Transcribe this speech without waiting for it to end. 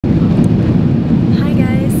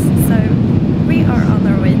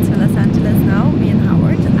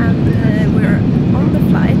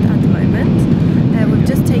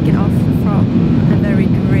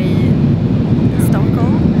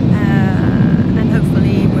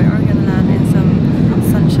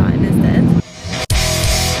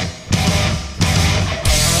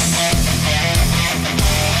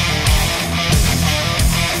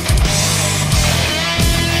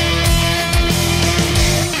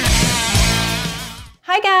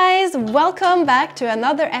Hi guys, welcome back to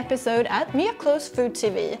another episode at Mia Close Food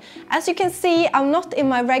TV. As you can see, I'm not in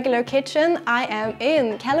my regular kitchen, I am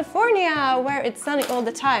in California, where it's sunny all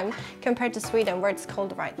the time, compared to Sweden, where it's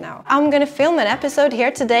cold right now. I'm gonna film an episode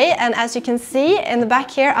here today, and as you can see in the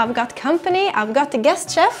back here, I've got company. I've got the guest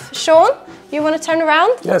chef, Sean. You wanna turn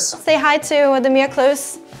around? Yes. Say hi to the Mia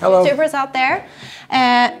Close Hello. YouTubers out there.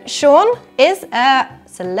 Sean is a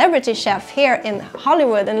celebrity chef here in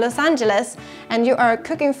Hollywood in Los Angeles, and you are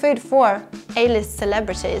cooking food for A-list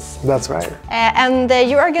celebrities. That's right. And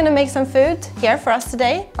you are gonna make some food here for us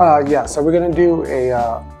today. Yeah, so we're gonna do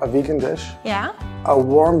a vegan dish. Yeah. A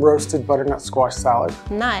warm roasted butternut squash salad.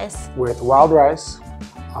 Nice. With wild rice,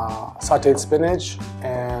 sautéed spinach,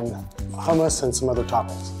 and hummus and some other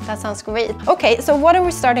toppings. That sounds great. Okay, so what are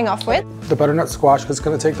we starting off with? The butternut squash is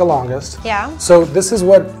gonna take the longest. Yeah. So this is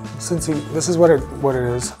what it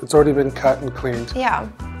is. It's already been cut and cleaned. Yeah.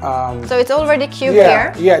 So it's already cubed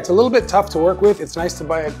here? here? Yeah, it's a little bit tough to work with. It's nice to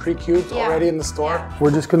buy it pre-cubed already in the store. Yeah.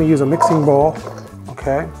 We're just gonna use a mixing bowl,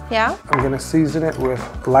 okay? Yeah. I'm gonna season it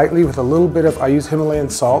lightly with a little bit of, I use Himalayan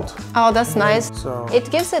salt. Oh, that's nice. So it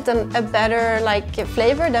gives it a better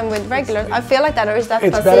flavor than with regular. I feel like that, or is that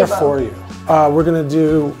it's placebo? better for you. We're gonna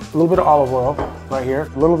do a little bit of olive oil right here,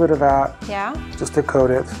 a little bit of that. Yeah. Just to coat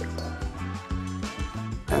it.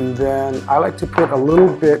 And then I like to put a little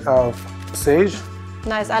bit of sage.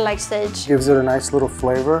 Nice, I like sage. Gives it a nice little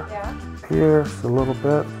flavor. Yeah. Here, just a little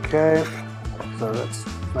bit, okay. So that's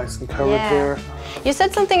nice and covered there. You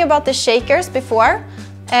said something about the shakers before.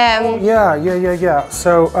 Yeah.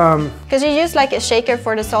 So, because you use like a shaker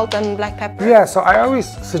for the salt and black pepper. yeah, so I always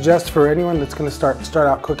suggest for anyone that's gonna start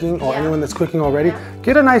out cooking, or anyone that's cooking already,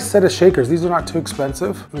 get a nice set of shakers. These are not too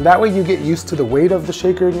expensive. And that way you get used to the weight of the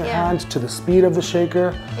shaker in your hand, to the speed of the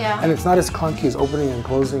shaker. Yeah. And it's not as clunky as opening and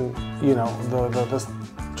closing, you know, the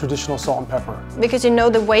traditional salt and pepper. Because you know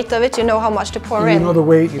the weight of it, you know how much to pour in. You know the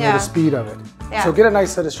weight, you know the speed of it. Yeah. So get a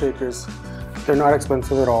nice set of shakers. They're not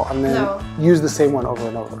expensive at all. And then use the same one over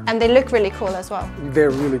and over. And they look really cool as well.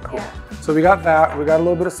 They're really cool. So we got that. We got a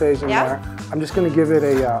little bit of sage in there. I'm just going to give it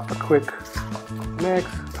a quick mix,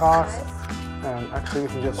 toss. And actually we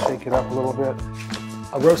can just shake it up a little bit.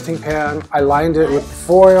 A roasting pan. I lined it with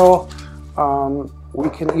foil. We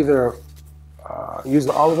can either use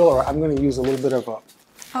the olive oil, or I'm going to use a little bit of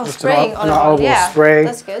spraying olive oil spray.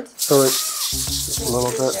 That's good. So it's a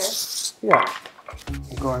little bit. Yeah.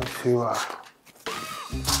 I'm going to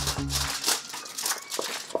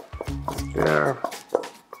there.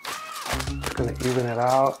 Just gonna even it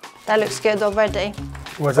out. That looks good already.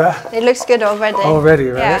 What's that? It looks good already. Already,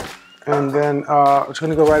 right? Yeah. And then it's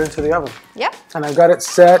gonna go right into the oven. Yeah. And I've got it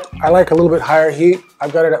set. I like a little bit higher heat.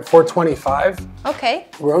 I've got it at 425. Okay.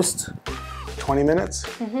 Roast, 20 minutes.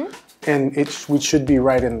 And we should be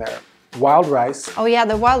right in there. Wild rice. Oh yeah,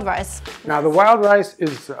 the wild rice. Now the wild rice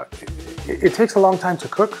is, it takes a long time to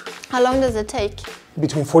cook. How long does it take?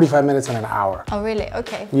 Between 45 minutes and an hour. Oh really?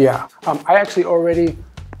 Okay. Yeah. I actually already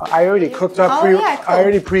cooked up. I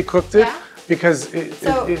already pre-cooked it because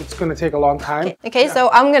it's going to take a long time. Okay, so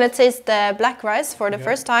I'm going to taste the black rice for the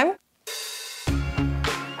first time.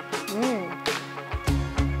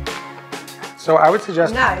 So I would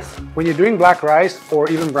suggest when you're doing black rice or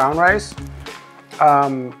even brown rice,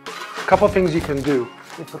 a couple things you can do.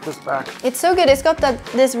 Let me put this back. It's so good. It's got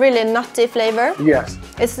this really nutty flavor. Yes.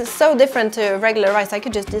 It's so different to regular rice. I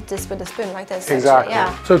could just eat this with a spoon like this. Exactly.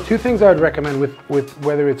 Actually. Yeah. So two things I would recommend with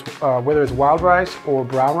whether it's wild rice or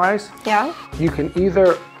brown rice. Yeah. You can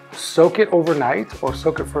either soak it overnight or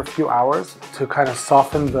soak it for a few hours to kind of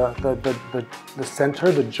soften the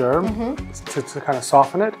center, the germ, to kind of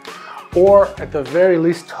soften it, or at the very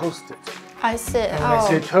least toast it. I see. And when I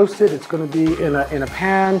say toasted, it's going to be in a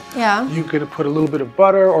pan. Yeah. You're going to put a little bit of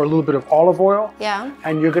butter or a little bit of olive oil. Yeah.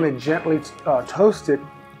 And you're going to gently toast it,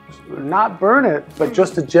 not burn it, but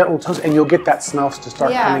just a gentle toast, and you'll get that smell to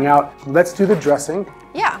start coming out. Let's do the dressing.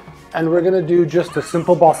 Yeah. And we're going to do just a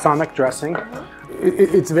simple balsamic dressing.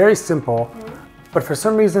 It's very simple. But for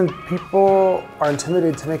some reason, people are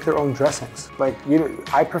intimidated to make their own dressings. Like,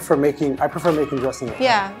 I prefer making dressing at home.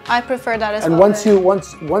 Yeah, I prefer that as well.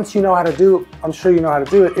 And once you know how to do, I'm sure you know how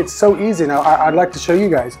to do it. It's so easy. Now, I'd like to show you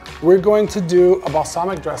guys. We're going to do a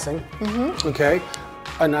balsamic dressing. Okay,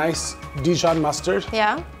 a nice Dijon mustard.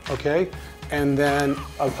 Yeah. Okay, and then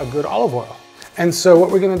a good olive oil. And so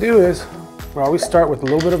what we're going to do is, we always start with a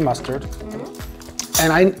little bit of mustard.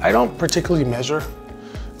 And I don't particularly measure.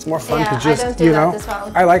 It's more fun to just, you know,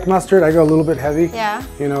 I like mustard. I go a little bit heavy. Yeah.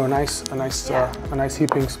 You know, a nice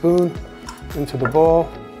heaping spoon into the bowl.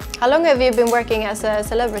 How long have you been working as a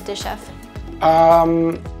celebrity chef?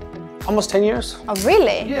 Almost 10 years. Oh,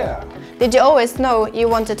 really? Yeah. Did you always know you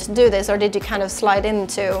wanted to do this, or did you kind of slide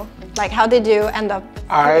into, like, how did you end up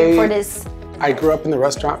cooking for this? I grew up in the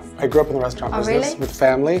restaurant. I grew up in the restaurant business really? with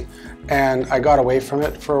family, and I got away from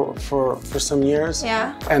it for some years.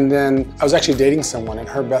 Yeah. And then I was actually dating someone, and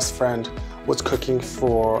her best friend was cooking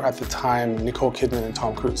for, at the time, Nicole Kidman and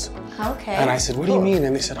Tom Cruise. Okay. And I said, what do you mean?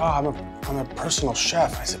 And they said, oh, I'm a personal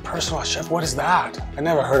chef. I said, personal chef, what is that? I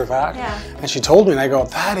never heard of that. Yeah. And she told me, and I go,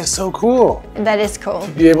 that is so cool. That is cool.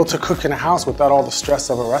 To be able to cook in a house without all the stress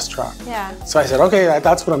of a restaurant. Yeah. So I said, okay,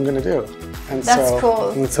 that's what I'm gonna do. And that's cool.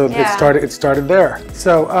 And so it started there.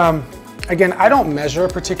 So again, I don't measure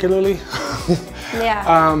particularly.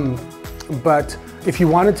 Yeah. But if you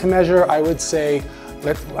wanted to measure, I would say,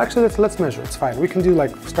 let's measure. It's fine. We can do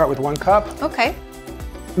start with 1 cup. Okay.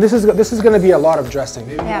 This is going to be a lot of dressing.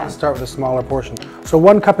 Maybe we want to start with a smaller portion. So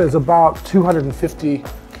 1 cup is about 250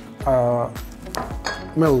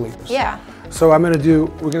 milliliters. Yeah. So we're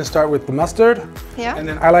going to start with the mustard. Yeah. And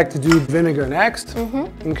then I like to do vinegar next.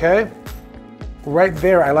 Okay. Right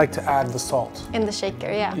there, I like to add the salt. In the shaker,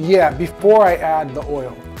 yeah. Yeah, before I add the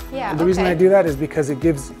oil. Yeah. And the reason I do that is because it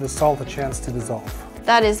gives the salt a chance to dissolve.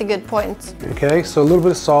 That is a good point. Okay, so a little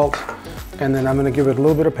bit of salt, and then I'm going to give it a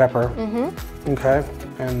little bit of pepper. Okay,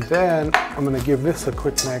 and then I'm going to give this a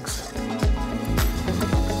quick mix.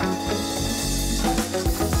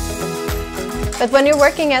 But when you're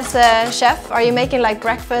working as a chef, are you making like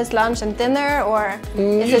breakfast, lunch, and dinner, or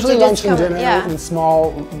is usually it lunch and dinner and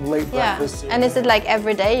small late breakfast? And is it like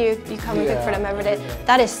every day you come and cook for them every day?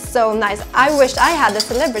 That is so nice. I wish I had a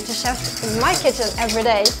celebrity chef in my kitchen every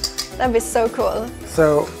day. That'd be so cool.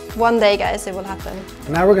 So one day, guys, it will happen.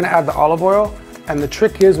 Now we're going to add the olive oil, and the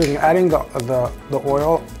trick is when you're adding the olive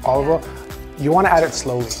oil, you want to add it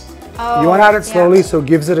slowly. You want to add it slowly so it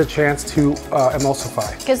gives it a chance to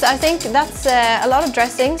emulsify. Because I think that's a lot of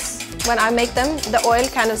dressings, when I make them, the oil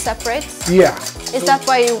kind of separates. Yeah. Is that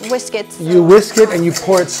why you whisk it? You whisk it and you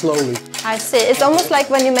pour it slowly. I see. It's almost like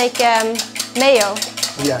when you make mayo.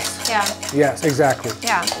 Yes. Yeah. Yes, exactly.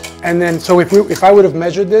 Yeah. And then, so if I would have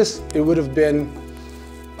measured this, it would have been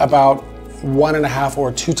about 1.5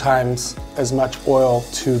 or 2 times as much oil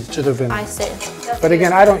to the vinegar. I see. But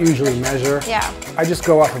again, I don't usually measure. Yeah. I just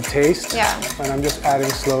go off of taste. Yeah. And I'm just adding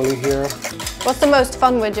slowly here. What's the most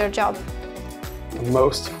fun with your job? The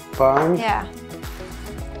most fun? Yeah.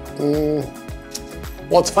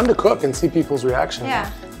 Well, it's fun to cook and see people's reaction.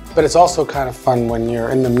 Yeah. But it's also kind of fun when you're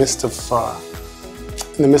in the midst of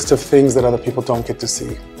things that other people don't get to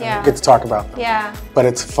see. Yeah. You get to talk about them. Yeah. But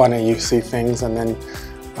it's funny, you see things, and then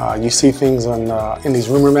you see things in these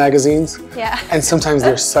rumor magazines. Yeah. And sometimes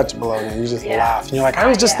they're such baloney. You just laugh. And you're like, I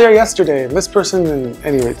was just there yesterday, and this person, and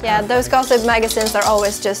anyway. Yeah, those gossip magazines are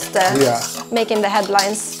always just making the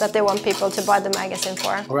headlines that they want people to buy the magazine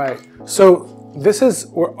for. Right. So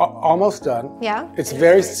we're almost done. Yeah. It's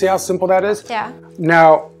see how simple that is? Yeah.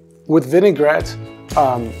 Now, with vinaigrette,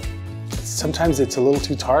 sometimes it's a little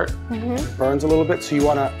too tart. It burns a little bit. So you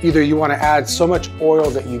want to add so much oil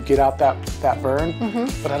that you get out that burn.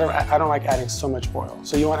 But I don't like adding so much oil.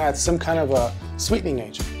 So you want to add some kind of a sweetening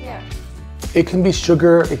agent. Yeah. It can be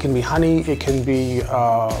sugar, it can be honey, it can be,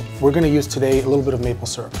 we're going to use today a little bit of maple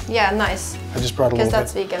syrup. Yeah, nice. I just brought a little bit.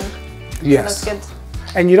 Because that's vegan. Yes. So that's good.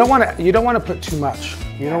 And you don't want to put too much.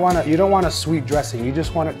 You don't want a sweet dressing. You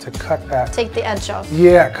just want it to cut that. Take the edge off.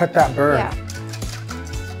 Yeah, cut that burn. Yeah.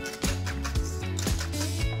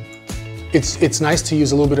 It's nice to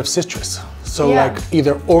use a little bit of citrus. So like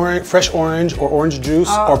either fresh orange or orange juice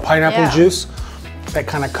or pineapple juice. That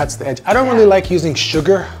kind of cuts the edge. I don't really like using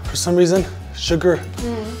sugar for some reason. Sugar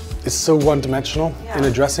is so one-dimensional in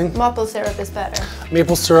a dressing. Maple syrup is better.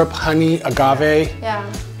 Maple syrup, honey, agave. Yeah.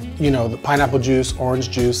 You know, the pineapple juice,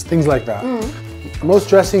 orange juice, things like that. Most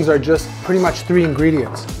dressings are just pretty much 3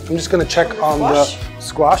 ingredients. I'm just gonna check on the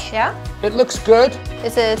squash. Yeah? It looks good.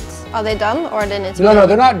 Are they done or they need to No,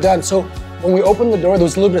 they're not done. So when we open the door,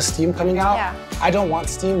 there's a little bit of steam coming out. Yeah. I don't want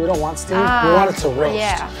steam, we don't want steam. We want it to roast.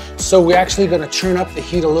 Yeah. So we're actually gonna turn up the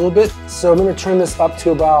heat a little bit. So I'm gonna turn this up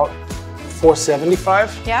to about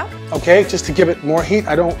 475. Yeah. Okay, just to give it more heat.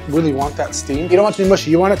 I don't really want that steam. You don't want it to be mushy.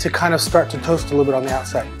 You want it to kind of start to toast a little bit on the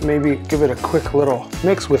outside. Maybe give it a quick little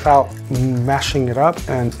mix without mashing it up.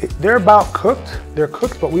 And they're about cooked. They're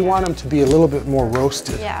cooked, but we want them to be a little bit more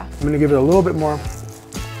roasted. Yeah. I'm gonna give it a little bit more,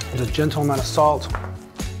 a gentle amount of salt.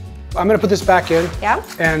 I'm gonna put this back in. Yeah.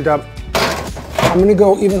 And I'm gonna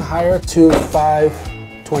go even higher to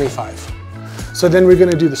 525. So then we're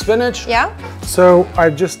gonna do the spinach. Yeah. So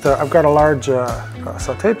I've got a large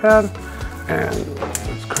saute pan, and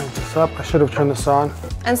let's crank this this up. I should have turned this on.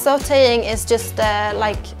 And sautéing is just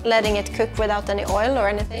like letting it cook without any oil or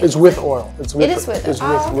anything? It's with oil. It's with, it is with, it's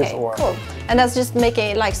okay, with oil. Cool. And that's just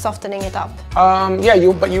making it like softening it up?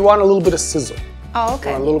 Yeah, but you want a little bit of sizzle. Oh, okay.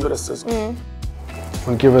 You want a little bit of sizzle. I'm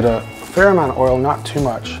gonna give it a fair amount of oil, not too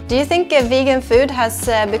much. Do you think vegan food has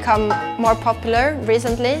become more popular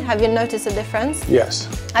recently? Have you noticed a difference? Yes.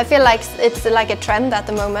 I feel like it's like a trend at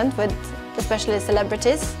the moment with especially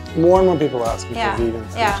celebrities. More and more people are asking for vegan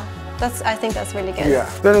food. Yeah, I think that's really good. Yeah,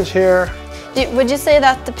 spinach here. Would you say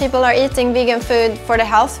that the people are eating vegan food for the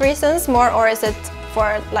health reasons more, or is it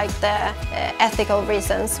for like the ethical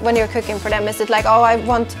reasons? When you're cooking for them, is it like, oh, I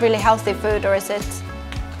want really healthy food, or is it,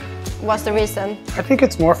 what's the reason? I think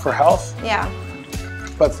it's more for health. Yeah.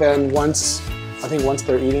 But then once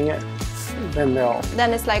they're eating it, then they'll...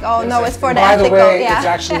 Then it's like, oh no, it's for the by ethical. the way, yeah. it's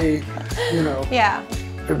actually, you know, yeah.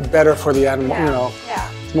 better for the animal, you know. Yeah.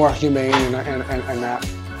 It's more humane and that.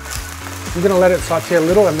 I'm gonna let it saute a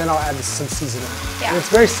little and then I'll add some seasoning. Yeah. And it's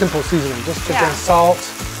very simple seasoning, just again, salt,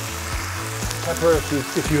 pepper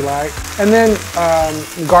if you like. And then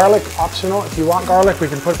garlic, optional. If you want garlic, we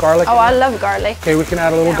can put garlic in. I love garlic. Okay, we can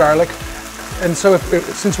add a little garlic. And so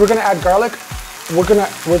since we're gonna add garlic, we're gonna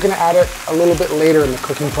add it a little bit later in the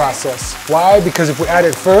cooking process. Why? Because if we add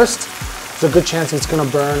it first, there's a good chance it's gonna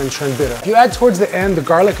burn and turn bitter. If you add towards the end, the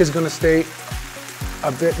garlic is gonna stay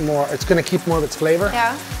a bit more, it's gonna keep more of its flavor.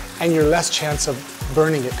 Yeah. And you're less chance of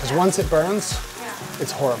burning it, because once it burns,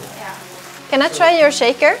 it's horrible. Yeah. Can I try your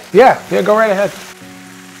shaker? Yeah, go right ahead.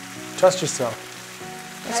 Trust yourself.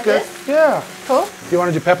 That's like good. This? Yeah. Cool. Do you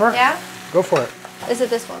want to do pepper? Yeah. Go for it. Is it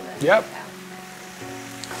this one then? Yep. Yeah.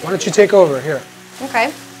 Why don't you take over here?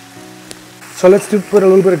 Okay. So let's put a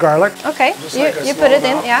little bit of garlic. Okay. You put it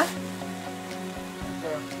in, yeah.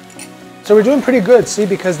 So we're doing pretty good, see,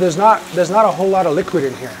 because there's not a whole lot of liquid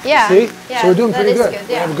in here. Yeah. See? Yeah, so we're doing pretty good. Yeah.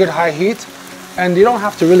 We have a good high heat, and you don't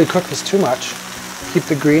have to really cook this too much. Keep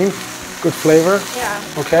the green, good flavor.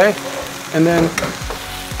 Yeah. Okay. And then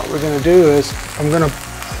what we're gonna do is we're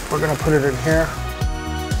gonna put it in here.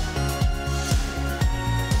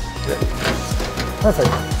 Good. Perfect.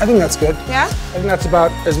 I think that's good. Yeah. I think that's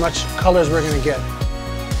about as much color as we're gonna get.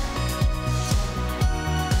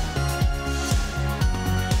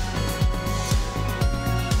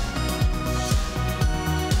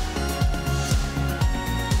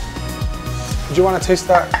 Do you want to taste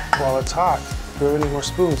that while it's hot? Do we have any more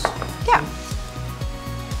spoons? Yeah.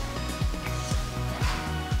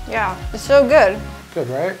 Yeah, it's so good. Good,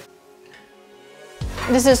 right?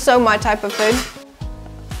 This is so my type of food.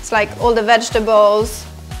 It's like all the vegetables,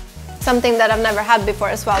 something that I've never had before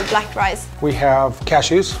as well, black rice. We have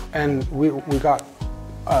cashews, and we got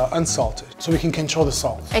unsalted, so we can control the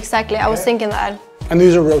salt. Exactly, I was thinking that. And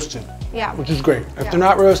these are roasted, yeah, which is great. If they're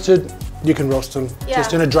not roasted, you can roast them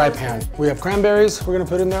just in a dry pan. We have cranberries we're gonna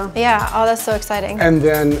put in there. Yeah, oh, that's so exciting. And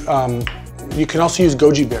then you can also use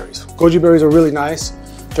goji berries. Goji berries are really nice.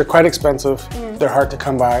 They're quite expensive. They're hard to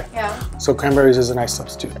come by. Yeah. So cranberries is a nice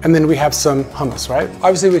substitute. And then we have some hummus, right?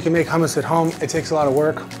 Obviously we can make hummus at home. It takes a lot of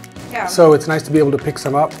work. Yeah. So it's nice to be able to pick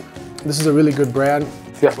some up. This is a really good brand.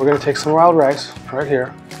 Yeah, we're gonna take some wild rice right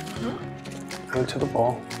here into the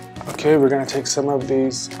bowl. Okay, we're gonna take some of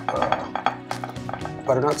these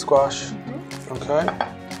butternut squash. Okay,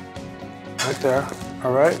 right there.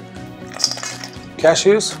 All right.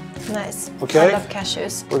 Cashews. Nice. Okay. I love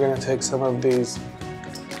cashews. We're gonna take some of these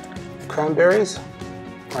cranberries,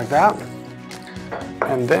 like that.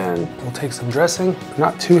 And then we'll take some dressing.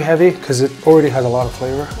 Not too heavy, because it already has a lot of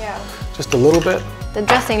flavor. Yeah. Just a little bit. The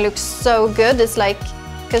dressing looks so good. It's like,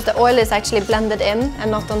 because the oil is actually blended in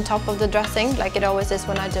and not on top of the dressing, like it always is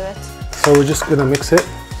when I do it. So we're just gonna mix it,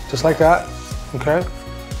 just like that, okay?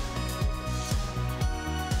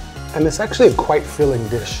 And it's actually a quite filling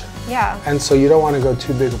dish. Yeah. And so you don't want to go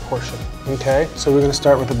too big a portion, okay? So we're gonna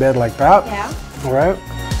start with a bed like that. Yeah. All right.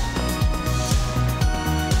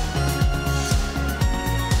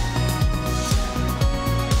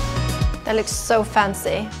 That looks so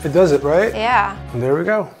fancy. It does it, right? Yeah. And there we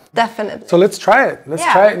go. Definitely. So let's try it. Let's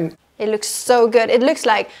try it. And it looks so good. It looks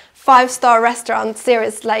like 5-star restaurant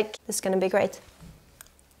series. Like, it's gonna be great.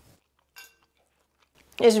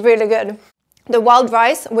 It's really good. The wild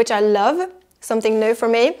rice, which I love, something new for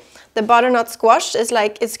me. The butternut squash is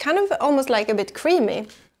like, it's kind of almost like a bit creamy.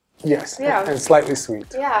 Yes, and slightly sweet.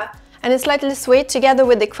 Yeah. And it's slightly sweet. Together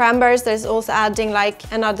with the cranberries, there's also adding like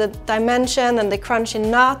another dimension, and the crunchy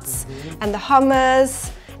nuts, and the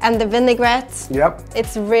hummus, and the vinaigrette. Yep.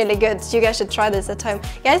 It's really good. You guys should try this at home.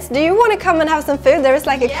 Guys, do you want to come and have some food? There is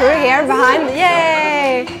like a crew here behind.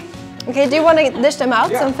 Yay! Okay, do you want to dish them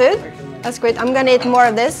out some food? That's great. I'm gonna eat more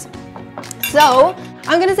of this. So,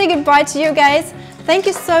 I'm gonna say goodbye to you guys. Thank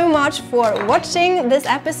you so much for watching this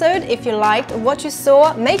episode. If you liked what you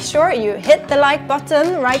saw, make sure you hit the like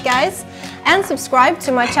button, right guys? And subscribe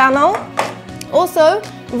to my channel. Also,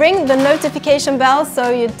 ring the notification bell so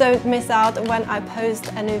you don't miss out when I post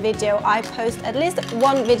a new video. I post at least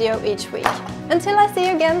one video each week. Until I see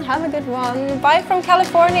you again, have a good one. Bye from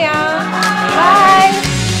California.